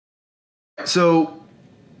So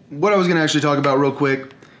what I was going to actually talk about real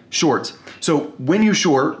quick, shorts. So when you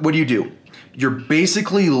short, what do? You're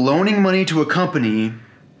basically loaning money to a company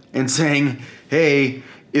and saying, hey,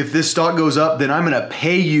 if this stock goes up, then I'm going to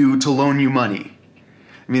pay you to loan you money.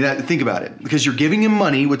 I mean, think about it, because you're giving him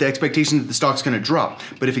money with the expectation that the stock's going to drop.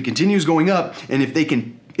 But if it continues going up, and if they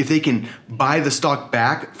can buy the stock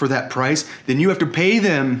back for that price, then you have to pay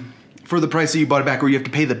them for the price that you bought it back, or you have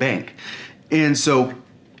to pay the bank. And so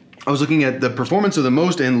I was looking at the performance of the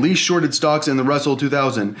most and least shorted stocks in the Russell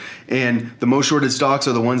 2000, and the most shorted stocks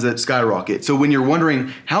are the ones that skyrocket. So when you're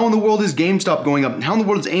wondering, how in the world is GameStop going up? How in the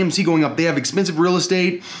world is AMC going up? They have expensive real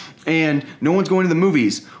estate and no one's going to the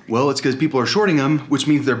movies. Well, it's because people are shorting them, which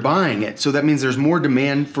means they're buying it. So that means there's more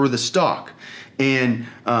demand for the stock. And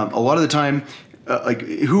a lot of the time, like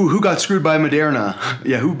who got screwed by Moderna?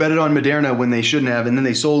 Yeah, who betted on Moderna when they shouldn't have, and then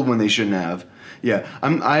they sold when they shouldn't have? Yeah,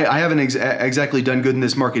 I haven't exactly done good in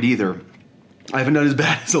this market either. I haven't done as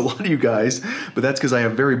bad as a lot of you guys, but that's because I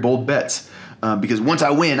have very bold bets. Because once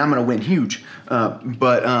I win, I'm going to win huge.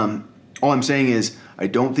 But all I'm saying is I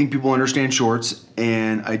don't think people understand shorts,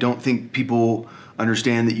 and I don't think people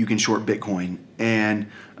understand that you can short Bitcoin. And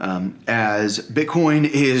as Bitcoin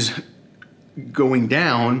is going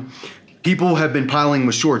down, people have been piling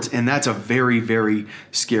with shorts, and that's a very, very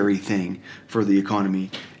scary thing for the economy,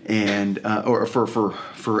 and or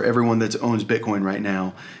for everyone that owns Bitcoin right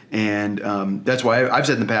now. And that's why I've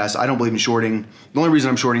said in the past, I don't believe in shorting. The only reason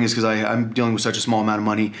I'm shorting is because I'm dealing with such a small amount of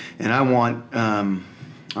money, and I want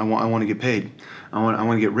to get paid. I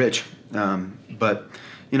want to get rich, but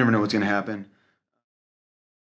you never know what's going to happen.